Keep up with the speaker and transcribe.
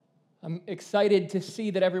I'm excited to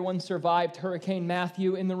see that everyone survived Hurricane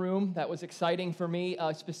Matthew in the room. That was exciting for me,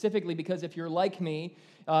 specifically because if you're like me,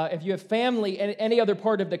 if you have family in any other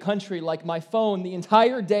part of the country, like my phone, the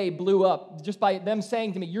entire day blew up just by them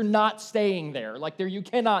saying to me, "You're not staying there. Like, you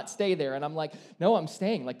cannot stay there." And I'm like, "No, I'm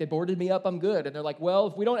staying. Like, they boarded me up. I'm good." And they're like, "Well,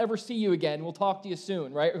 if we don't ever see you again, we'll talk to you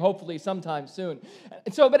soon, right? Hopefully sometime soon."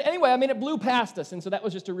 And so, but anyway, I mean, it blew past us. And so that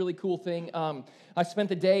was just a really cool thing. I spent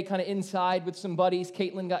the day kind of inside with some buddies.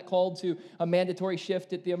 Caitlin got called to a mandatory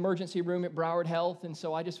shift at the emergency room at Broward Health. And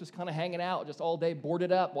so I just was kind of hanging out just all day,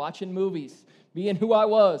 boarded up, watching movies, being who I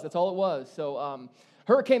was. That's all it was. So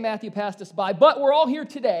Hurricane Matthew passed us by. But we're all here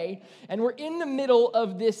today, and we're in the middle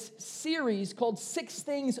of this series called 6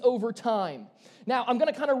 Things Over Time. Now, I'm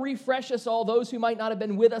going to kind of refresh us all, those who might not have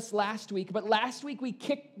been with us last week. But last week, we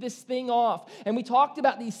kicked this thing off, and we talked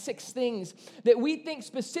about these 6 things that we think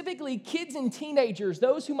specifically kids and teenagers,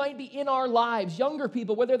 those who might be in our lives, younger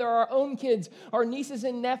people, whether they're our own kids, our nieces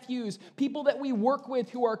and nephews, people that we work with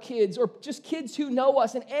who are kids, or just kids who know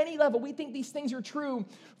us at any level. We think these things are true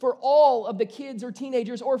for all of the kids or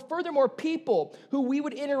teenagers, or furthermore, people who we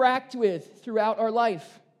would interact with throughout our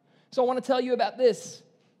life. So I want to tell you about this.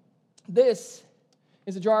 This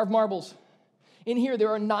is a jar of marbles. In here, there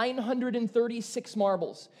are 936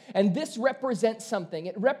 marbles. And this represents something.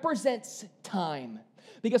 It represents time.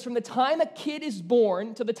 Because from the time a kid is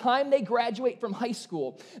born to the time they graduate from high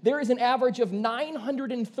school, there is an average of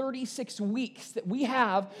 936 weeks that we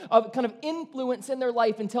have of kind of influence in their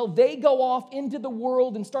life until they go off into the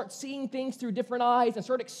world and start seeing things through different eyes and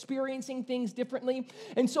start experiencing things differently.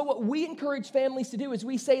 And so what we encourage families to do is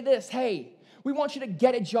we say this, hey, we want you to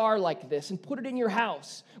get a jar like this and put it in your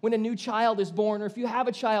house when a new child is born, or if you have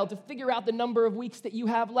a child, to figure out the number of weeks that you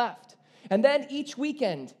have left. And then each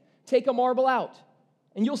weekend, take a marble out.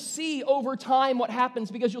 And you'll see over time what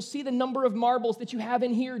happens, because you'll see the number of marbles that you have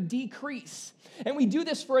in here decrease. And we do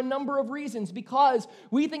this for a number of reasons, because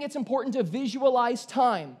we think it's important to visualize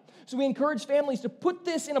time. So we encourage families to put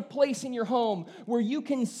this in a place in your home where you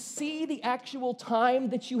can see the actual time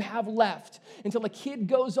that you have left until a kid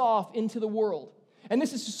goes off into the world. And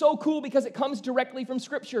this is so cool because it comes directly from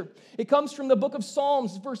Scripture. It comes from the book of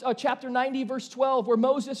Psalms, chapter 90, verse 12, where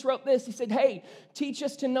Moses wrote this. He said, hey, teach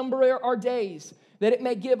us to number our days, that it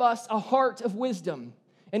may give us a heart of wisdom.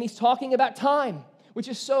 And he's talking about time, which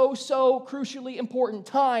is so crucially important.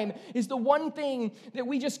 Time is the one thing that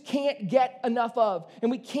we just can't get enough of, and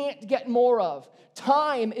we can't get more of.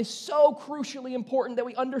 Time is so crucially important that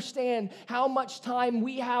we understand how much time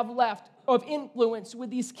we have left of influence with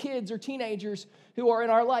these kids or teenagers who are in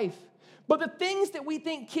our life. But the things that we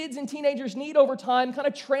think kids and teenagers need over time kind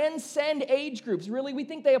of transcend age groups. Really, we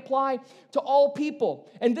think they apply to all people.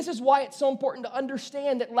 And this is why it's so important to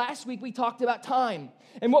understand that last week we talked about time.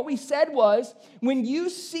 And what we said was, when you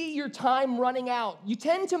see your time running out, you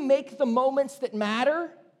tend to make the moments that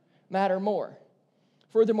matter more.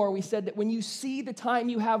 Furthermore, we said that when you see the time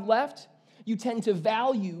you have left, you tend to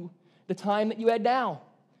value the time that you had now.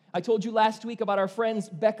 I told you last week about our friends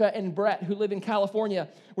Becca and Brett, who live in California.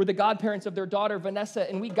 We're the godparents of their daughter, Vanessa,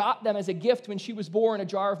 and we got them as a gift when she was born, a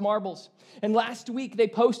jar of marbles. And last week, they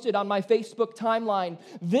posted on my Facebook timeline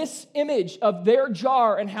this image of their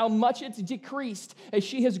jar and how much it's decreased as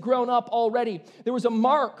she has grown up already. There was a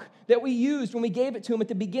mark that we used when we gave it to them at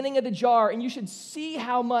the beginning of the jar, and you should see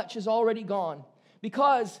how much is already gone,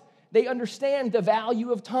 because they understand the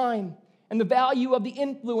value of time and the value of the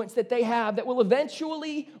influence that they have that will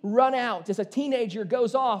eventually run out as a teenager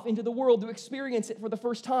goes off into the world to experience it for the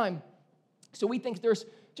first time. So we think there's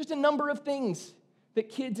just a number of things that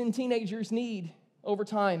kids and teenagers need over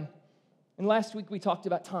time. And last week we talked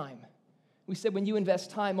about time. We said when you invest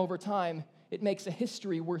time over time, it makes a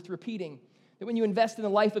history worth repeating. That when you invest in the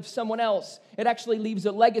life of someone else, it actually leaves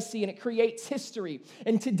a legacy and it creates history.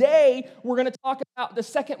 And today, we're going to talk about the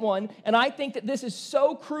second one, and I think that this is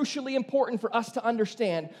so crucially important for us to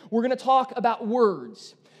understand. We're going to talk about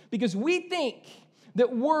words, because we think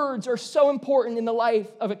that words are so important in the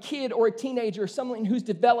life of a kid or a teenager, someone who's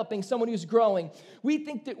developing, someone who's growing. We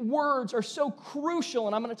think that words are so crucial,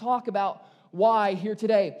 and I'm going to talk about why here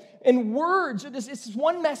today. And words, this is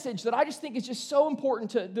one message that I just think is just so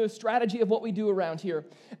important to the strategy of what we do around here.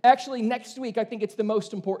 Actually, next week, I think it's the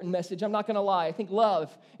most important message. I'm not going to lie. I think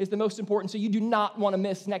love is the most important, so you do not want to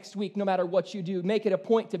miss next week, no matter what you do. Make it a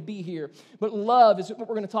point to be here. But love is what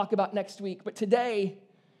we're going to talk about next week. But today,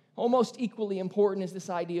 almost equally important is this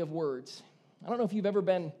idea of words. I don't know if you've ever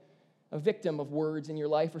been a victim of words in your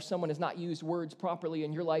life, or someone has not used words properly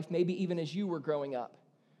in your life, maybe even as you were growing up.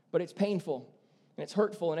 But it's painful, and it's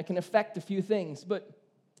hurtful, and it can affect a few things. But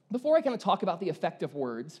before I kind of talk about the effect of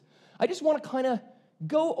words, I just want to kind of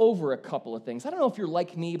go over a couple of things. I don't know if you're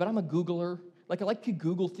like me, but I'm a Googler. Like, I like to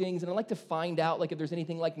Google things, and I like to find out, like, if there's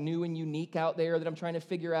anything, like, new and unique out there that I'm trying to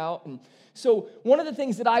figure out. And so one of the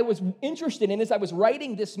things that I was interested in as I was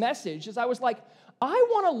writing this message is I was like, I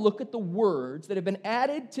want to look at the words that have been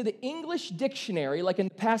added to the English dictionary, like, in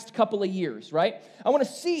the past couple of years, right? I want to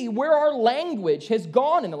see where our language has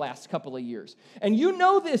gone in the last couple of years. And you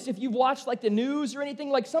know this if you've watched, like, the news or anything.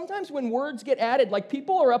 Like, sometimes when words get added, like,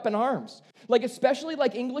 people are up in arms. Like, especially,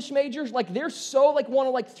 like, English majors, like, they're so, like, want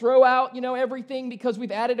to, like, throw out, everything because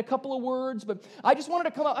we've added a couple of words. But I just want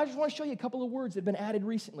to show you a couple of words that have been added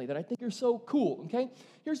recently that I think are so cool, okay?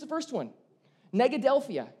 Here's the first one,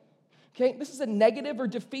 Negadelphia. Okay, this is a negative or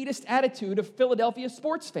defeatist attitude of Philadelphia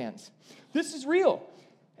sports fans. This is real.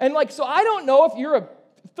 And so I don't know if you're a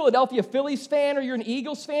Philadelphia Phillies fan or you're an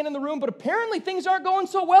Eagles fan in the room, but apparently things aren't going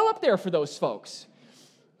so well up there for those folks.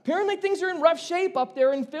 Apparently things are in rough shape up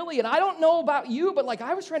there in Philly, and I don't know about you, but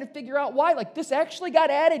I was trying to figure out why. This actually got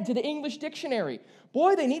added to the English dictionary.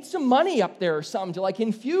 Boy, they need some money up there or something to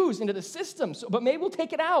infuse into the system. But maybe we'll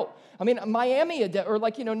take it out. I mean, Miami or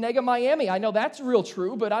Nega Miami. I know that's real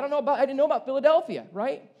true, but I didn't know about Philadelphia,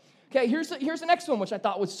 right? Okay, here's the next one, which I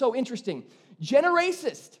thought was so interesting.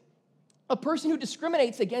 Generacist, a person who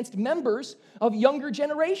discriminates against members of younger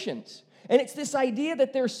generations. And it's this idea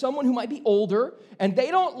that there's someone who might be older and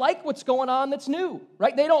they don't like what's going on that's new,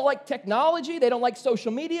 right? They don't like technology. They don't like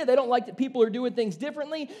social media. They don't like that people are doing things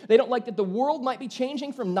differently. They don't like that the world might be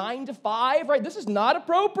changing from 9 to 5, right? This is not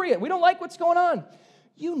appropriate. We don't like what's going on.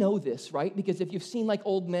 You know this, right? Because if you've seen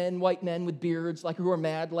old men, white men with beards, who are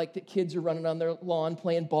mad, that kids are running on their lawn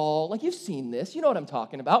playing ball, you've seen this. You know what I'm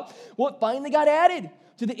talking about. Well, it finally got added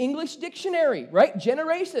to the English dictionary, right?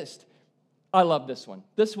 Generacist. I love this one.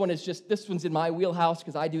 This one's in my wheelhouse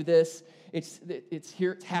because I do this. It's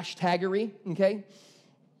hashtaggery, okay?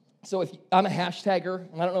 So if I'm a hashtagger,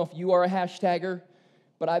 I don't know if you are a hashtagger,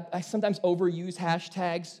 but I sometimes overuse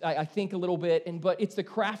hashtags. I think a little bit, but it's the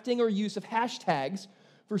crafting or use of hashtags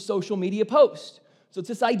for social media posts. So it's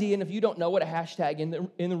this idea, and if you don't know what a hashtag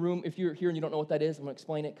in the room, if you're here and you don't know what that is, I'm going to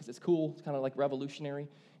explain it because it's cool. It's kind of revolutionary.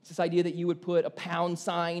 It's this idea that you would put a pound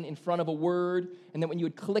sign in front of a word, and then when you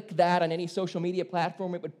would click that on any social media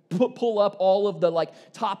platform, it would pull up all of the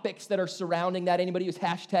topics that are surrounding that. Anybody who's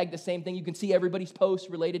hashtagged the same thing, you can see everybody's posts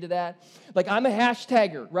related to that. I'm a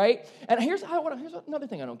hashtagger, right? And here's another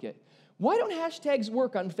thing I don't get. Why don't hashtags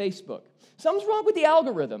work on Facebook? Something's wrong with the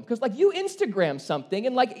algorithm, because you Instagram something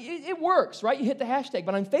and it works, right? You hit the hashtag,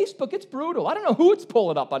 but on Facebook it's brutal. I don't know who it's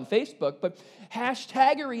pulling up on Facebook, but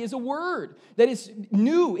hashtaggery is a word that is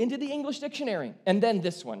new into the English dictionary. And then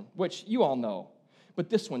this one, which you all know, but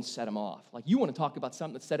this one set them off. You want to talk about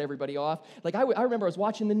something that set everybody off? I remember I was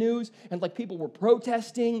watching the news, and people were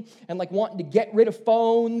protesting and wanting to get rid of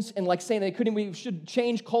phones and saying we should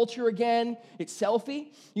change culture again. It's selfie.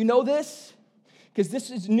 You know this? Because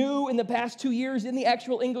this is new in the past 2 years in the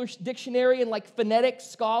actual English dictionary, and phonetic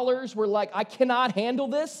scholars were I cannot handle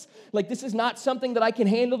this. This is not something that I can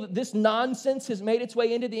handle. This nonsense has made its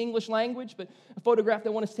way into the English language. But a photograph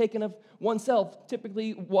that one is taken of oneself,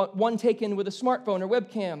 typically one taken with a smartphone or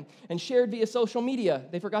webcam and shared via social media.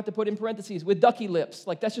 They forgot to put in parentheses with ducky lips.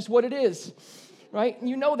 That's just what it is. Right?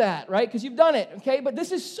 You know that, right? Because you've done it, okay? But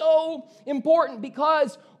this is so important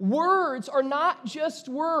because words are not just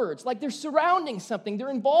words. They're surrounding something. They're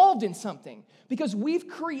involved in something. Because we've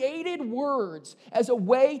created words as a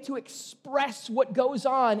way to express what goes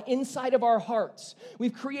on inside of our hearts.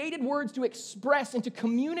 We've created words to express and to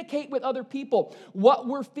communicate with other people what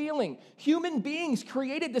we're feeling. Human beings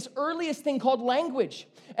created this earliest thing called language.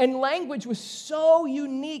 And language was so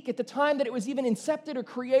unique at the time that it was even incepted or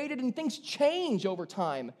created, and things change over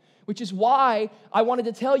time, which is why I wanted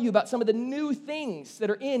to tell you about some of the new things that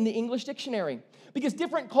are in the English dictionary. Because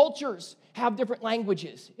different cultures have different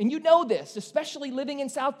languages. And you know this, especially living in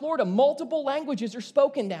South Florida. Multiple languages are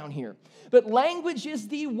spoken down here. But language is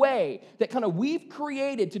the way that we've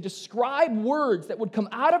created to describe words that would come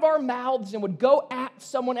out of our mouths and would go at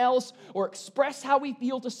someone else or express how we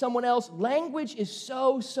feel to someone else. Language is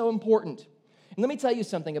so, so important. And let me tell you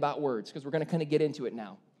something about words, because we're going to get into it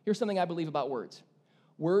now. Here's something I believe about words.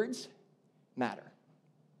 Words matter.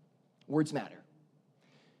 Words matter.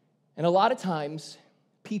 And a lot of times,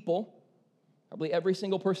 people, probably every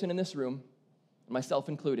single person in this room, myself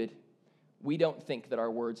included, we don't think that our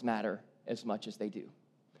words matter as much as they do.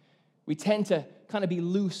 We tend to be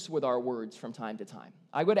loose with our words from time to time.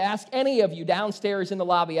 I would ask any of you downstairs in the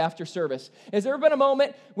lobby after service, has there ever been a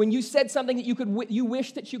moment when you said something that you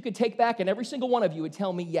wish that you could take back, and every single one of you would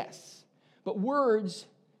tell me yes? But words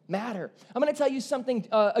matter. I'm going to tell you something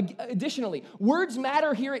additionally. Words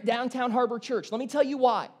matter here at Downtown Harbor Church. Let me tell you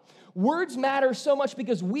why. Words matter so much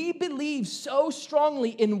because we believe so strongly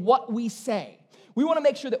in what we say. We want to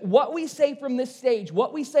make sure that what we say from this stage,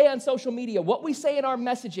 what we say on social media, what we say in our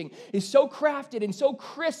messaging is so crafted and so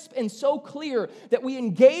crisp and so clear that we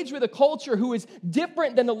engage with a culture who is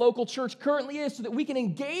different than the local church currently is so that we can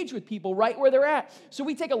engage with people right where they're at. So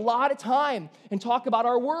we take a lot of time and talk about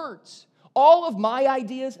our words. All of my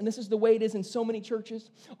ideas, and this is the way it is in so many churches,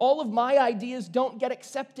 all of my ideas don't get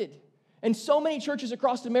accepted. And so many churches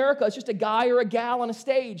across America, it's just a guy or a gal on a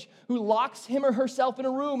stage who locks him or herself in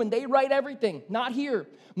a room and they write everything. Not here.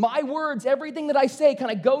 My words, everything that I say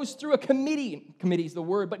kind of goes through a committee. Committee's the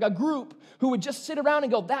word, but a group who would just sit around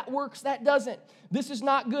and go, that works, that doesn't. This is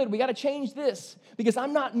not good. We got to change this because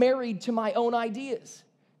I'm not married to my own ideas.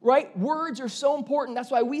 Right? Words are so important.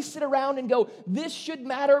 That's why we sit around and go, this should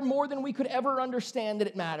matter more than we could ever understand that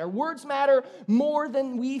it matter. Words matter more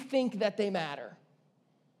than we think that they matter.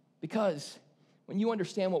 Because when you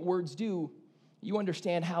understand what words do, you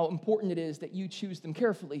understand how important it is that you choose them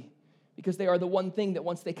carefully because they are the one thing that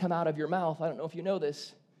once they come out of your mouth, I don't know if you know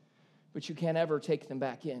this, but you can't ever take them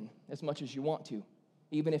back in as much as you want to,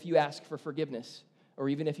 even if you ask for forgiveness or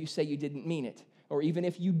even if you say you didn't mean it or even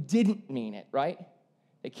if you didn't mean it, right?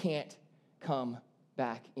 They can't come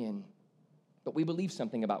back in. But we believe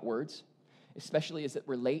something about words, especially as it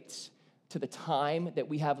relates to the time that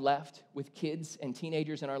we have left with kids and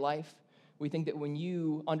teenagers in our life. We think that when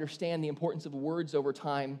you understand the importance of words over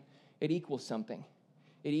time, it equals something.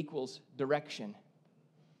 It equals direction.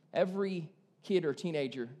 Every kid or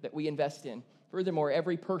teenager that we invest in, furthermore,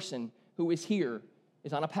 every person who is here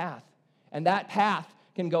is on a path. And that path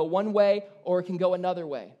can go one way or it can go another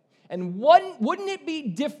way. And wouldn't it be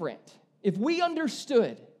different if we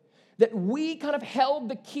understood that we kind of held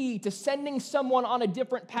the key to sending someone on a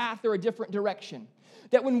different path or a different direction?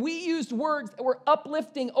 That when we used words that were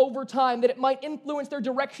uplifting over time, that it might influence their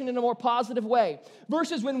direction in a more positive way,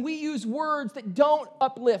 versus when we use words that don't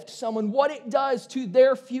uplift someone, what it does to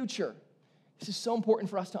their future. This is so important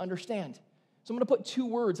for us to understand. So I'm going to put two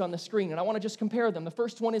words on the screen, and I want to just compare them. The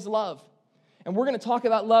first one is love. And we're going to talk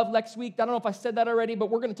about love next week. I don't know if I said that already,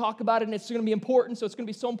 but we're going to talk about it, and it's going to be important. So it's going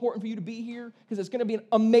to be so important for you to be here because it's going to be an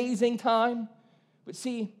amazing time. But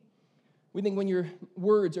see, we think when your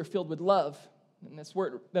words are filled with love, and that's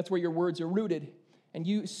where your words are rooted, and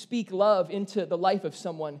you speak love into the life of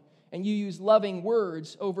someone, and you use loving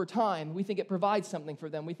words over time, we think it provides something for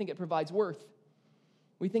them. We think it provides worth.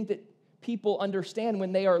 We think that people understand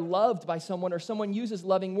when they are loved by someone or someone uses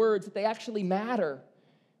loving words that they actually matter.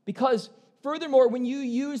 Because furthermore, when you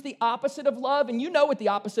use the opposite of love, and you know what the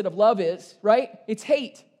opposite of love is, right? It's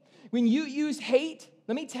hate. When you use hate,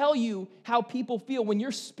 let me tell you how people feel when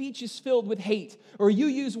your speech is filled with hate, or you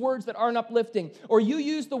use words that aren't uplifting, or you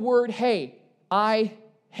use the word, hey, I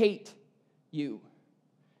hate you.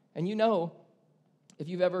 And you know, if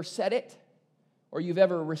you've ever said it, or you've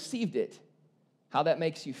ever received it, how that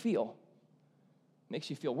makes you feel. It makes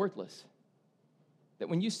you feel worthless. That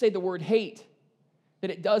when you say the word hate, that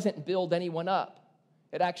it doesn't build anyone up.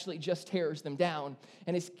 It actually just tears them down.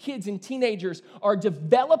 And as kids and teenagers are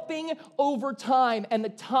developing over time, and the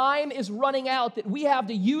time is running out that we have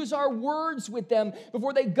to use our words with them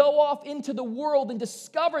before they go off into the world and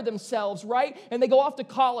discover themselves, right? And they go off to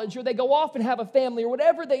college, or they go off and have a family, or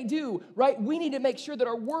whatever they do, right? We need to make sure that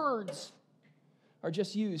our words are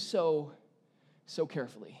just used so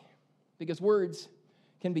carefully. Because words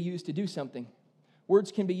can be used to do something.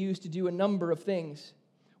 Words can be used to do a number of things.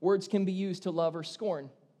 Words can be used to love or scorn.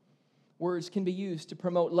 Words can be used to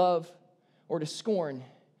promote love or to scorn.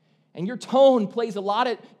 And your tone plays a lot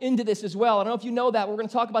into this as well. I don't know if you know that. We're going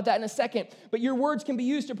to talk about that in a second. But your words can be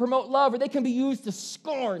used to promote love, or they can be used to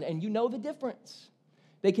scorn. And you know the difference.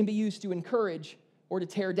 They can be used to encourage or to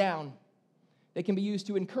tear down. They can be used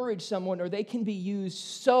to encourage someone, or they can be used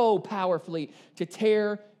so powerfully to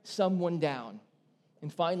tear someone down.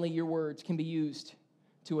 And finally, your words can be used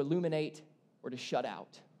to illuminate or to shut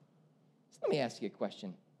out. So let me ask you a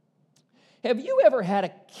question. Have you ever had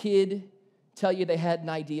a kid tell you they had an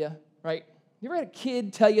idea, right? You ever had a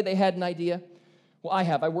kid tell you they had an idea? Well, I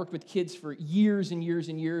have. I worked with kids for years and years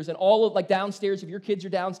and years, and all of, like downstairs, if your kids are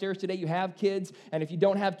downstairs today, you have kids, and if you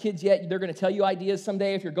don't have kids yet, they're going to tell you ideas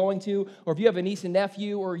someday if you're going to, or if you have a niece and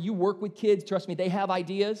nephew, or you work with kids, trust me, they have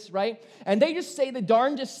ideas, right? And they just say the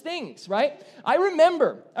darndest things, right? I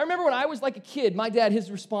remember when I was like a kid, my dad,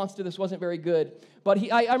 his response to this wasn't very good, but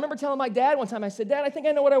I remember telling my dad one time, I said, Dad, I think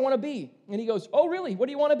I know what I want to be. And he goes, oh, really? What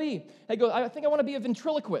do you want to be? I go, I think I want to be a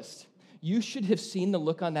ventriloquist. You should have seen the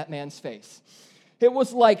look on that man's face. It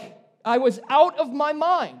was like I was out of my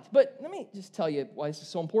mind. But let me just tell you why this is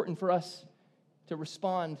so important for us to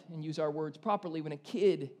respond and use our words properly when a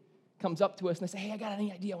kid comes up to us and they say, hey, I got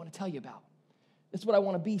an idea I want to tell you about. This is what I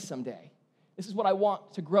want to be someday. This is what I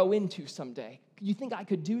want to grow into someday. You think I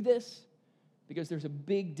could do this? Because there's a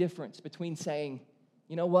big difference between saying,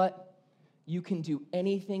 you know what? You can do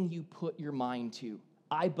anything you put your mind to.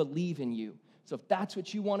 I believe in you. So if that's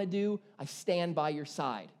what you want to do, I stand by your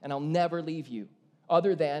side, and I'll never leave you.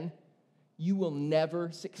 Other than, you will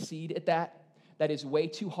never succeed at that. That is way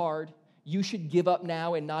too hard. You should give up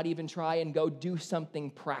now and not even try and go do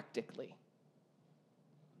something practically.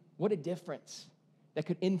 What a difference that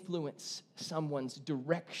could influence someone's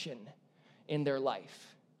direction in their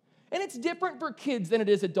life. And it's different for kids than it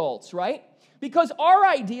is adults, right? Because our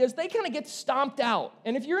ideas, they kind of get stomped out.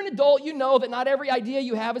 And if you're an adult, you know that not every idea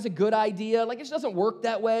you have is a good idea. Like, it just doesn't work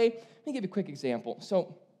that way. Let me give you a quick example.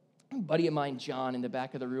 So, a buddy of mine, John, in the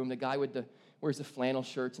back of the room, the guy wears the flannel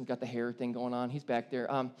shirts and got the hair thing going on. He's back there.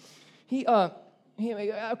 A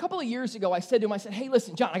couple of years ago, I said to him, hey,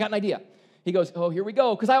 listen, John, I got an idea. He goes, oh, here we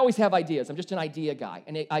go, because I always have ideas. I'm just an idea guy.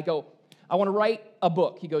 And I go, I want to write a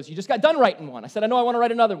book. He goes, you just got done writing one. I said, I know, I want to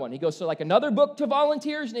write another one. He goes, so like another book to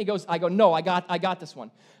volunteers? And I go, no, I got this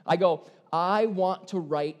one. I go, I want to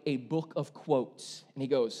write a book of quotes. And he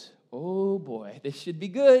goes, oh boy, this should be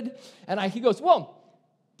good. And he goes, well,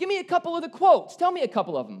 give me a couple of the quotes. Tell me a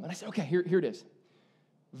couple of them. And I said, okay, here it is.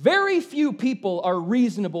 Very few people are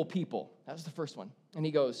reasonable people. That was the first one. And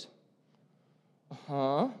he goes,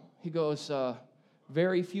 uh-huh. He goes,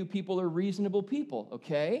 very few people are reasonable people,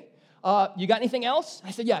 okay? You got anything else?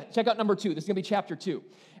 I said, yeah, check out number 2. This is going to be chapter 2.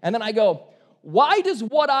 And then I go, why does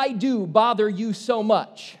what I do bother you so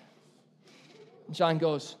much? And John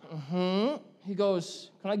goes, He goes,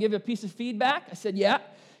 can I give you a piece of feedback? I said, yeah.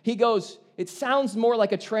 He goes, it sounds more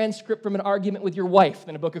like a transcript from an argument with your wife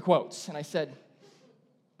than a book of quotes. And I said,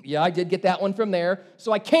 yeah, I did get that one from there.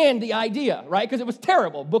 So I canned the idea, right? Because it was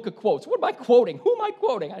terrible, book of quotes. What am I quoting? Who am I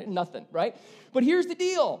quoting? I did nothing, right? But here's the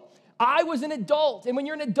deal. I was an adult, and when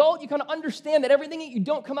you're an adult, you kind of understand that everything that you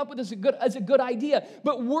don't come up with is a good idea.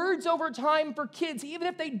 But words over time for kids, even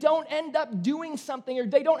if they don't end up doing something or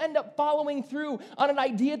they don't end up following through on an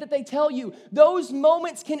idea that they tell you, those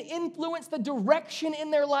moments can influence the direction in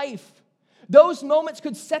their life. Those moments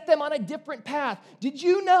could set them on a different path. Did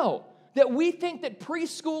you know that we think that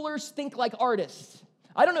preschoolers think like artists?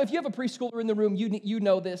 I don't know if you have a preschooler in the room, you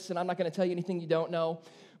know this, and I'm not going to tell you anything you don't know.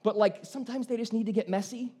 But like sometimes they just need to get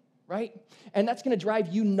messy, right? And that's going to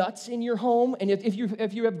drive you nuts in your home. And if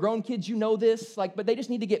you have grown kids, you know this. But they just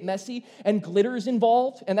need to get messy, and glitter's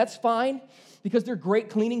involved, and that's fine because they're great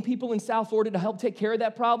cleaning people in South Florida to help take care of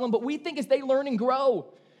that problem. But we think as they learn and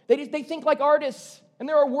grow, they think like artists, and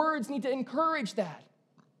there are words need to encourage that.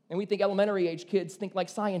 And we think elementary age kids think like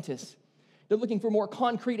scientists. They're looking for more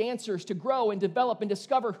concrete answers to grow and develop and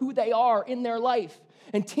discover who they are in their life.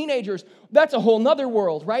 And teenagers, that's a whole nother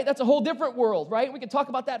world, right? That's a whole different world, right? We could talk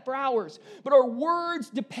about that for hours. But our words,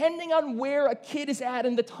 depending on where a kid is at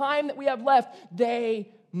and the time that we have left,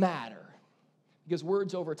 they matter. Because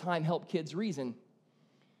words over time help kids reason.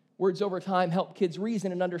 Words over time help kids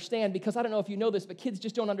reason and understand, because I don't know if you know this, but kids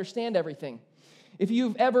just don't understand everything. If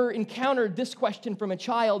you've ever encountered this question from a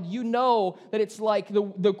child, you know that it's like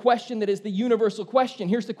the question that is the universal question.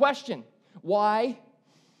 Here's the question. Why?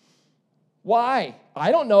 Why?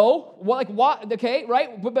 I don't know. Why? Okay,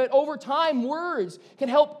 right? But over time, words can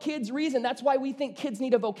help kids reason. That's why we think kids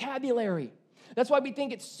need a vocabulary. That's why we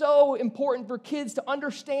think it's so important for kids to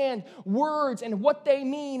understand words and what they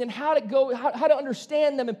mean and how to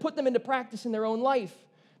understand them and put them into practice in their own life.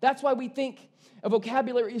 That's why we think a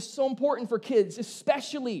vocabulary is so important for kids,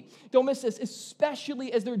 especially, don't miss this,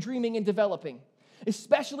 especially as they're dreaming and developing,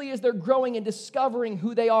 especially as they're growing and discovering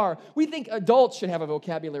who they are. We think adults should have a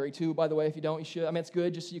vocabulary too, by the way. If you don't, you should. I mean, it's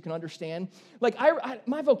good just so you can understand. Like,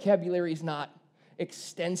 my vocabulary is not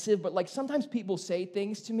extensive, but like sometimes people say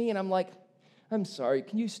things to me and I'm like, I'm sorry,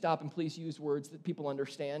 can you stop and please use words that people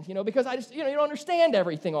understand? Because I just, you don't understand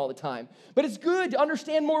everything all the time. But it's good to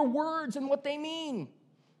understand more words and what they mean.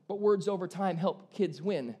 But words over time help kids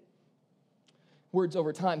win. Words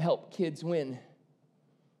over time help kids win.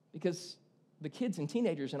 Because the kids and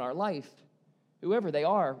teenagers in our life, whoever they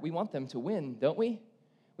are, we want them to win, don't we?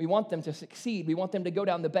 We want them to succeed. We want them to go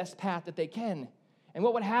down the best path that they can. And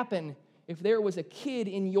what would happen if there was a kid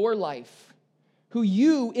in your life who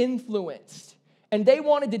you influenced and they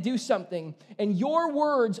wanted to do something and your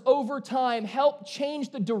words over time helped change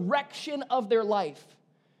the direction of their life?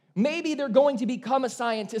 Maybe they're going to become a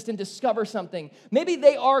scientist and discover something. Maybe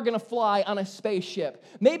they are going to fly on a spaceship.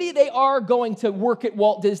 Maybe they are going to work at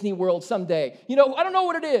Walt Disney World someday. I don't know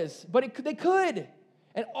what it is, but they could.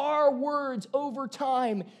 And our words over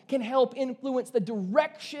time can help influence the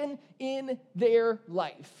direction in their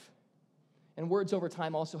life. And words over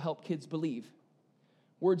time also help kids believe.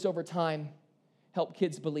 Words over time help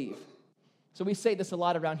kids believe. So we say this a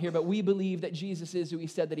lot around here, but we believe that Jesus is who he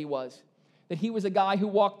said that he was. That he was a guy who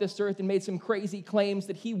walked this earth and made some crazy claims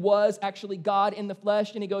that he was actually God in the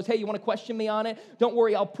flesh. And he goes, hey, you want to question me on it? Don't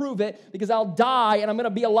worry, I'll prove it because I'll die and I'm going to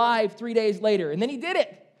be alive 3 days later. And then he did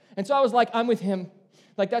it. And so I was like, I'm with him.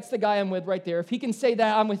 Like, that's the guy I'm with right there. If he can say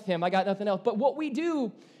that, I'm with him. I got nothing else. But what we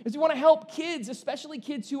do is we want to help kids, especially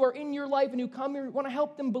kids who are in your life and who come here. We want to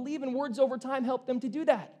help them believe, and words over time help them to do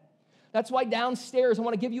that. That's why downstairs, I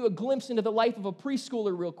want to give you a glimpse into the life of a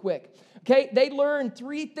preschooler real quick. Okay, they learn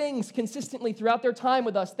 3 things consistently throughout their time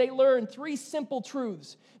with us. They learn 3 simple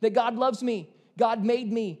truths: that God loves me, God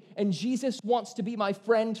made me, and Jesus wants to be my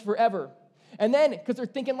friend forever. And then, because they're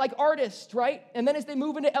thinking like artists, right? And then as they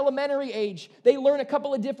move into elementary age, they learn a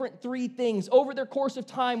couple of different 3 things over their course of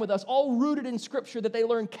time with us, all rooted in Scripture that they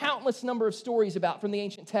learn countless number of stories about from the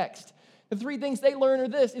ancient text. The 3 things they learn are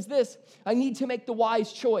this: I need to make the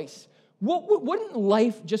wise choice. Wouldn't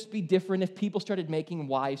life just be different if people started making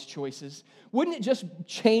wise choices? Wouldn't it just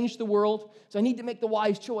change the world? So I need to make the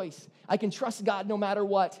wise choice. I can trust God no matter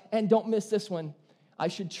what. And don't miss this one: I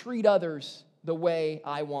should treat others the way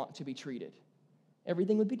I want to be treated.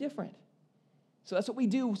 Everything would be different. So that's what we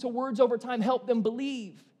do. So words over time help them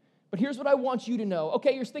believe. But here's what I want you to know.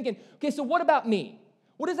 Okay, you're thinking, okay, so what about me?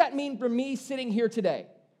 What does that mean for me sitting here today?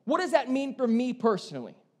 What does that mean for me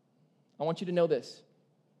personally? I want you to know this.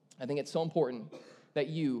 I think it's so important that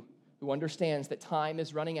you, who understands that time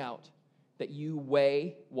is running out, that you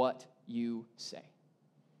weigh what you say.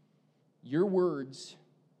 Your words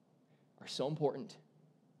are so important,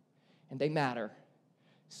 and they matter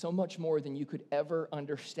so much more than you could ever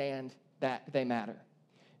understand that they matter.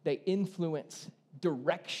 They influence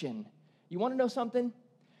direction. You want to know something?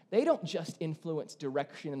 They don't just influence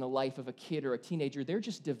direction in the life of a kid or a teenager. They're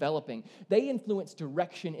just developing. They influence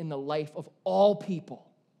direction in the life of all people.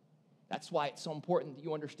 That's why it's so important that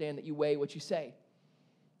you understand that you weigh what you say.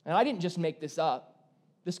 And I didn't just make this up.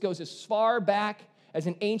 This goes as far back as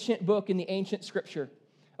an ancient book in the ancient Scripture.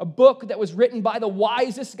 A book that was written by the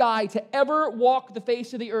wisest guy to ever walk the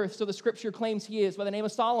face of the earth, so the Scripture claims he is, by the name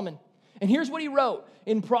of Solomon. And here's what he wrote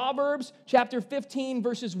in Proverbs chapter 15,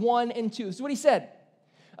 verses 1 and 2. This is what he said: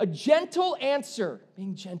 a gentle answer,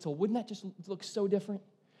 being gentle, wouldn't that just look so different?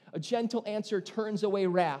 A gentle answer turns away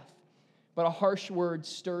wrath, but a harsh word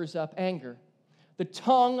stirs up anger. The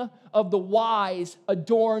tongue of the wise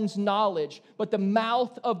adorns knowledge, but the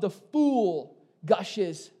mouth of the fool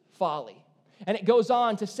gushes folly. And it goes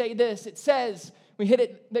on to say this. It says, we hit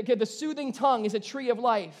it, the soothing tongue is a tree of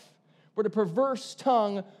life, but a perverse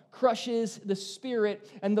tongue crushes the spirit.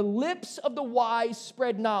 And the lips of the wise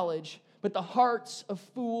spread knowledge, but the hearts of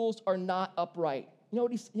fools are not upright. You know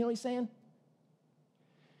what he's saying?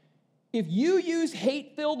 If you use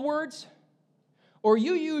hate-filled words, or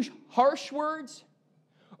you use harsh words,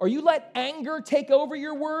 or you let anger take over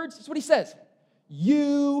your words, that's what he says.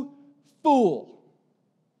 You fool.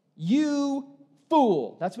 You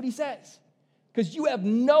fool. That's what he says. Because you have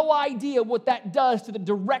no idea what that does to the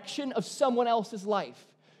direction of someone else's life.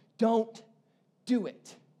 Don't do it.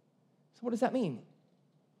 So what does that mean?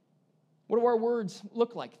 What do our words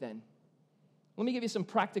look like then? Let me give you some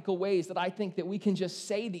practical ways that I think that we can just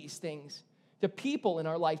say these things to people in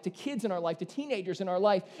our life, to kids in our life, to teenagers in our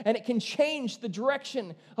life, and it can change the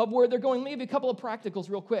direction of where they're going. Let me give you a couple of practicals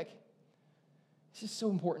real quick. This is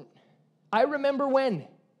so important. I remember when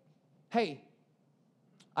you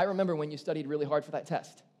studied really hard for that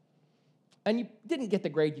test. And you didn't get the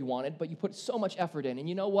grade you wanted, but you put so much effort in. And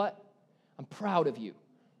you know what? I'm proud of you.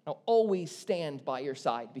 I'll always stand by your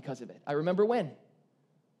side because of it. I remember when.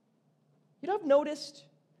 You know, I've noticed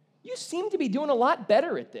you seem to be doing a lot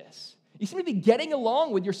better at this. You seem to be getting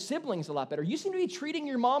along with your siblings a lot better. You seem to be treating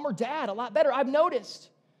your mom or dad a lot better. I've noticed.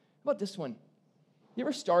 How about this one? You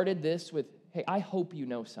ever started this with, hey, I hope you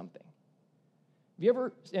know something? Have you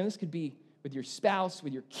ever, and this could be with your spouse,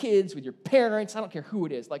 with your kids, with your parents, I don't care who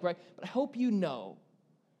it is, right? But I hope you know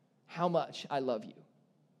how much I love you.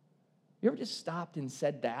 You ever just stopped and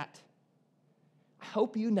said that? I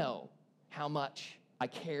hope you know how much I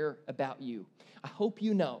care about you. I hope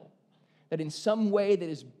you know that in some way that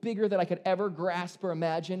is bigger than I could ever grasp or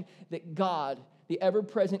imagine, that God, the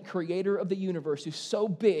ever-present creator of the universe, who's so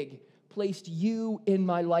big, placed you in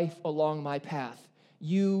my life along my path.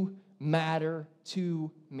 You matter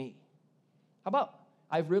to me. How about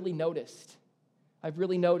I've really noticed,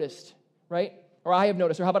 right? Or I have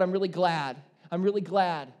noticed, or how about I'm really glad,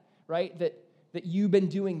 right, that you've been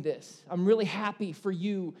doing this. I'm really happy for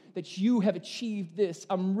you that you have achieved this.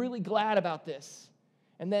 I'm really glad about this.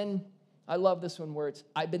 And then I love this one where it's,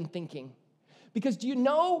 I've been thinking. Because do you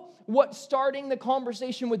know what starting the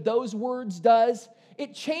conversation with those words does?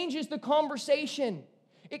 It changes the conversation.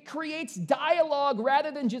 It creates dialogue rather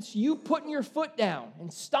than just you putting your foot down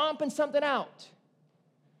and stomping something out.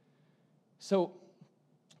 So,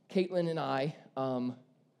 Caitlin and I,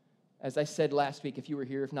 as I said last week, if you were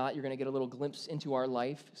here, if not, you're going to get a little glimpse into our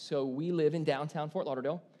life. So we live in downtown Fort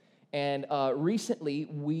Lauderdale, and recently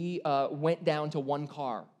we went down to one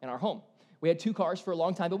car in our home. We had 2 cars for a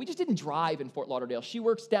long time, but we just didn't drive in Fort Lauderdale. She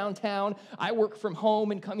works downtown. I work from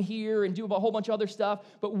home and come here and do a whole bunch of other stuff,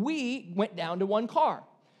 but we went down to one car.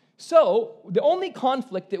 So the only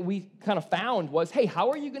conflict that we kind of found was, hey, how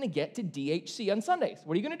are you going to get to DHC on Sundays?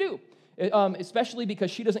 What are you going to do? Especially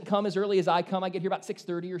because she doesn't come as early as I come. I get here about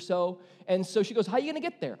 6:30 or so. And so she goes, how are you going to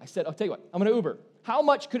get there? I said, I'll tell you what, I'm going to Uber. How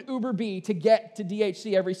much could Uber be to get to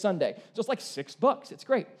DHC every Sunday? So it's like $6. It's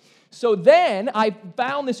great. So then I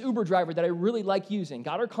found this Uber driver that I really like using.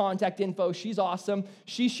 Got her contact info. She's awesome.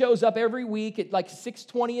 She shows up every week at like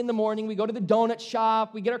 6:20 in the morning. We go to the donut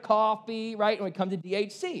shop. We get our coffee, right? And we come to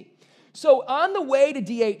DHC. So on the way to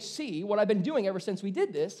DHC, what I've been doing ever since we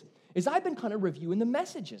did this is I've been kind of reviewing the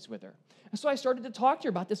messages with her. And so I started to talk to her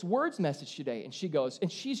about this words message today. And she goes, and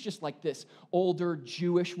she's just like this older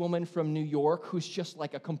Jewish woman from New York who's just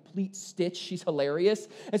like a complete stitch. She's hilarious.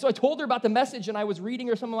 And so I told her about the message, and I was reading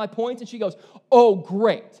her some of my points, and she goes, oh,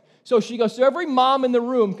 great. So she goes, so every mom in the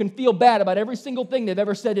room can feel bad about every single thing they've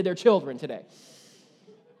ever said to their children today.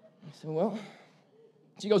 I said, well,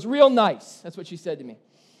 she goes, real nice. That's what she said to me.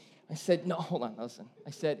 I said, no, hold on, listen.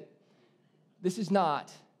 I said, this is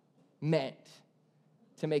not meant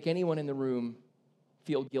to make anyone in the room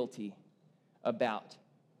feel guilty about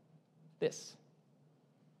this.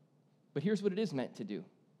 But here's what it is meant to do.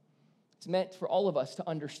 It's meant for all of us to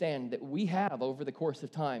understand that we have, over the course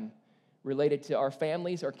of time, related to our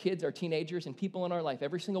families, our kids, our teenagers, and people in our life,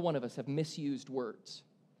 every single one of us have misused words.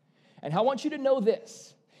 And I want you to know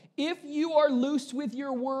this. If you are loose with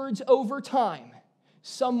your words over time,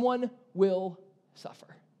 someone will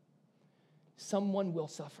suffer. Someone will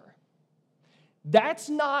suffer. That's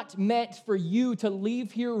not meant for you to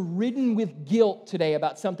leave here ridden with guilt today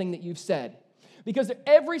about something that you've said. Because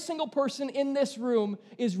every single person in this room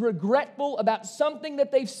is regretful about something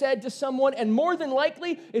that they've said to someone, and more than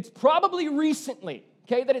likely, it's probably recently,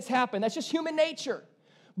 okay, that it's happened. That's just human nature.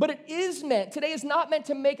 But it is meant, today is not meant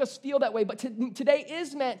to make us feel that way, but today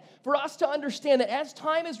is meant for us to understand that as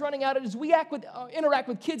time is running out, and as we interact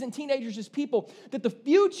with kids and teenagers as people, that the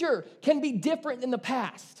future can be different than the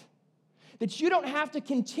past. That you don't have to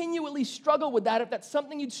continually struggle with that if that's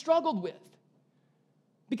something you'd struggled with.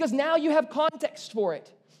 Because now you have context for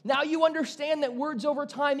it. Now you understand that words over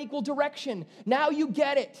time equal direction. Now you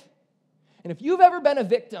get it. And if you've ever been a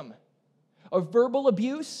victim of verbal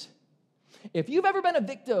abuse, if you've ever been a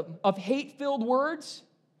victim of hate-filled words,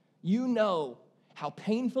 you know how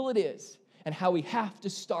painful it is and how we have to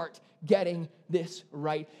start getting this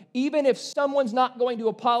right. Even if someone's not going to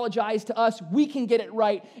apologize to us, we can get it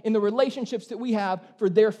right in the relationships that we have for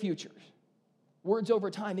their futures. Words over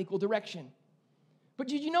time equal direction. But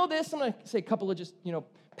did you know this? I'm going to say a couple of just,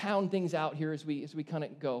 pound things out here as we kind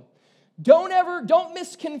of go. Don't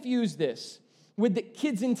misconfuse this with that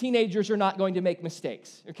kids and teenagers are not going to make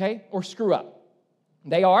mistakes, okay? Or screw up.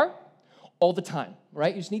 They are all the time,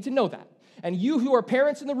 right? You just need to know that. And you who are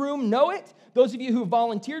parents in the room know it. Those of you who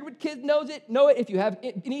volunteered with kids know it. If you have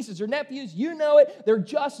nieces or nephews, you know it. They're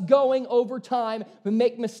just going over time to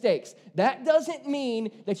make mistakes. That doesn't mean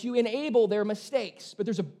that you enable their mistakes. But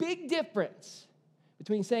there's a big difference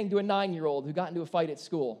between saying to a 9-year-old who got into a fight at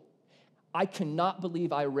school, I cannot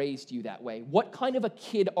believe I raised you that way. What kind of a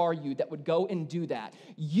kid are you that would go and do that?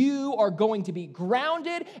 You are going to be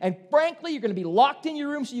grounded, and frankly, you're going to be locked in your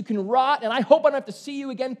room so you can rot, and I hope I don't have to see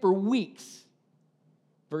you again for weeks.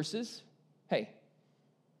 Versus, hey,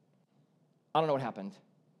 I don't know what happened.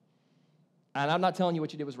 And I'm not telling you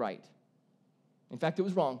what you did was right. In fact, it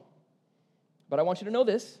was wrong. But I want you to know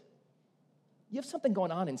this. You have something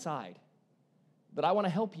going on inside that I want to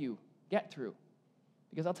help you get through.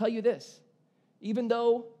 Because I'll tell you this, even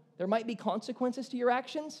though there might be consequences to your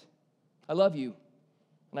actions, I love you,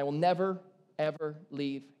 and I will never, ever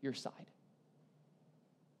leave your side.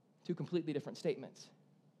 2 completely different statements.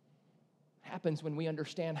 It happens when we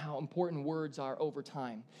understand how important words are over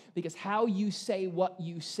time. Because how you say what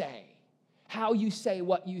you say, How you say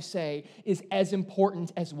what you say is as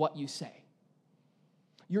important as what you say.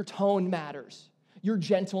 Your tone matters. Your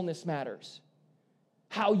gentleness matters.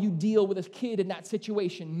 How you deal with a kid in that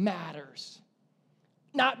situation matters.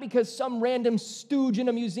 Not because some random stooge in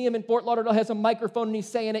a museum in Fort Lauderdale has a microphone and he's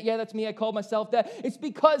saying it. Yeah, that's me. I called myself that. It's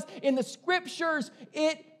because in the scriptures,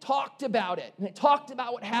 it talked about it. And it talked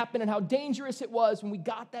about what happened and how dangerous it was when we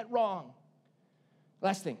got that wrong.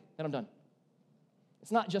 Last thing, then I'm done.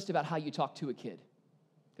 It's not just about how you talk to a kid.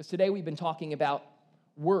 Because today we've been talking about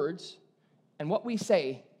words and what we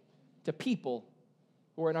say to people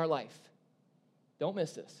who are in our life. Don't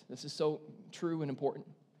miss this. This is so true and important.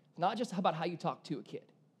 It's not just about how you talk to a kid.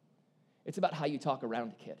 It's about how you talk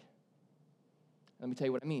around a kid. Let me tell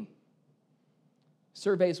you what I mean.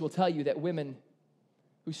 Surveys will tell you that women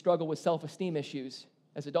who struggle with self-esteem issues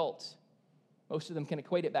as adults, most of them can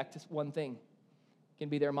equate it back to one thing. It can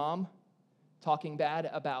be their mom talking bad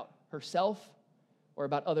about herself or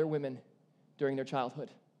about other women during their childhood.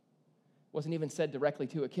 It wasn't even said directly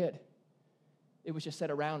to a kid. It was just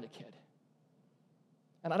said around a kid.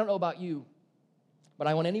 And I don't know about you, but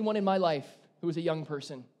I want anyone in my life who is a young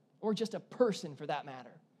person, or just a person for that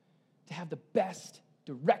matter, to have the best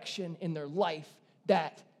direction in their life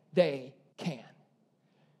that they can.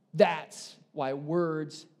 That's why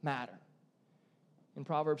words matter. In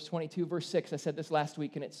Proverbs 22, verse 6, I said this last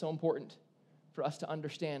week, and it's so important for us to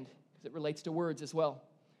understand because it relates to words as well.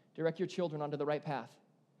 Direct your children onto the right path.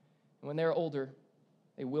 And when they're older,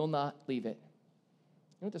 they will not leave it.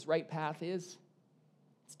 You know what this right path is?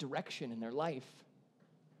 It's direction in their life.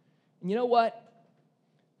 And you know what?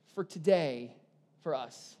 For today, for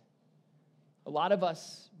us, a lot of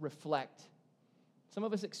us reflect. Some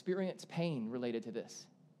of us experience pain related to this.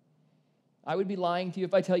 I would be lying to you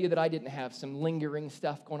if I tell you that I didn't have some lingering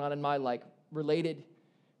stuff going on in my life related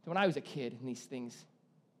to when I was a kid and these things.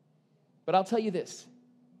 But I'll tell you this.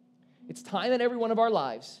 It's time in every one of our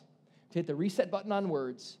lives to hit the reset button on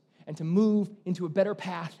words and to move into a better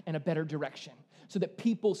path and a better direction so that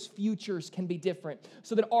people's futures can be different,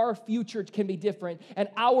 so that our future can be different, and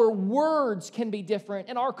our words can be different,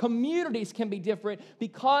 and our communities can be different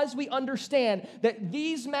because we understand that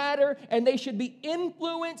these matter and they should be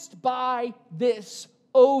influenced by this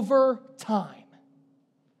over time.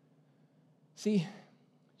 See,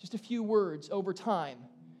 just a few words over time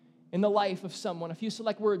in the life of someone, a few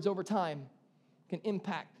select words over time can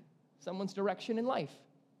impact someone's direction in life.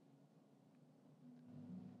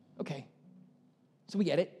 Okay, so we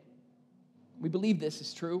get it. We believe this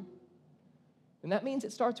is true. And that means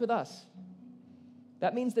it starts with us.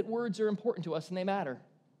 That means that words are important to us and they matter.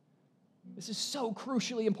 This is so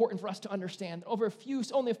crucially important for us to understand.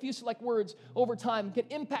 Only a few select words over time can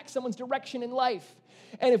impact someone's direction in life.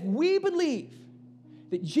 And if we believe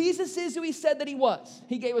that Jesus is who he said that he was,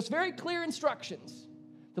 he gave us very clear instructions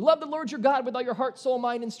to love the Lord your God with all your heart, soul,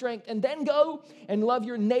 mind, and strength, and then go and love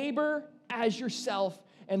your neighbor as yourself.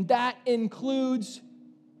 And that includes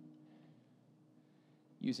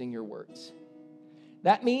using your words.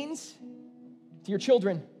 That means to your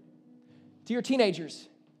children, to your teenagers,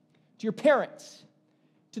 to your parents,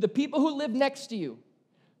 to the people who live next to you,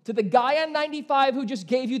 to the guy on 95 who just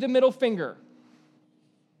gave you the middle finger,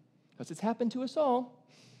 because it's happened to us all,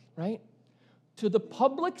 right? To the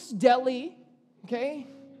Publix deli, okay?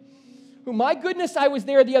 Who, my goodness, I was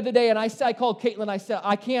there the other day and I called Caitlin. I said,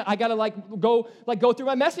 I gotta go through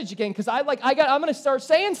my message again because I'm gonna start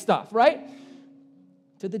saying stuff, right?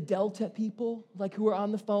 To the Delta people who are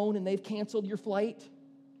on the phone and they've canceled your flight,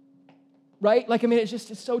 right?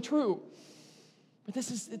 It's so true. But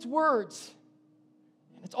it's words.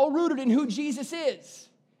 And it's all rooted in who Jesus is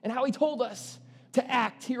and how he told us to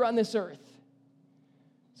act here on this earth.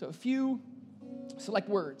 So a few select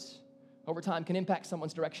words over time can impact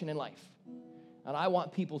someone's direction in life. And I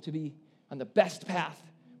want people to be on the best path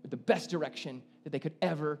with the best direction that they could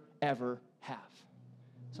ever have.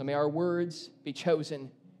 So may our words be chosen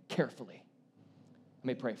carefully. Let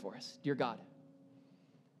me pray for us. Dear God,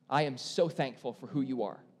 I am so thankful for who you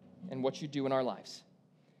are and what you do in our lives.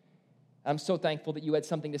 I'm so thankful that you had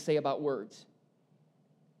something to say about words,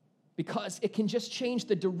 because it can just change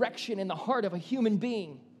the direction in the heart of a human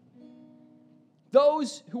being.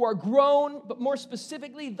 Those who are grown, but more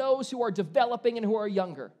specifically, those who are developing and who are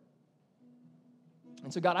younger.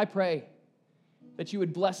 And so, God, I pray that you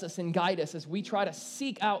would bless us and guide us as we try to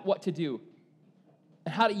seek out what to do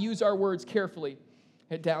and how to use our words carefully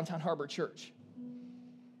at Downtown Harbor Church.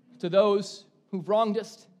 To those who've wronged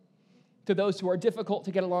us, to those who are difficult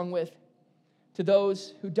to get along with, to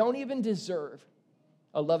those who don't even deserve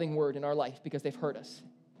a loving word in our life because they've hurt us,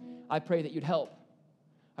 I pray that you'd help.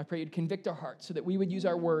 I pray you'd convict our hearts so that we would use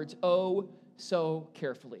our words, oh, so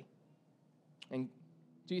carefully. And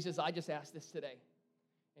Jesus, I just ask this today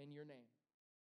in your name.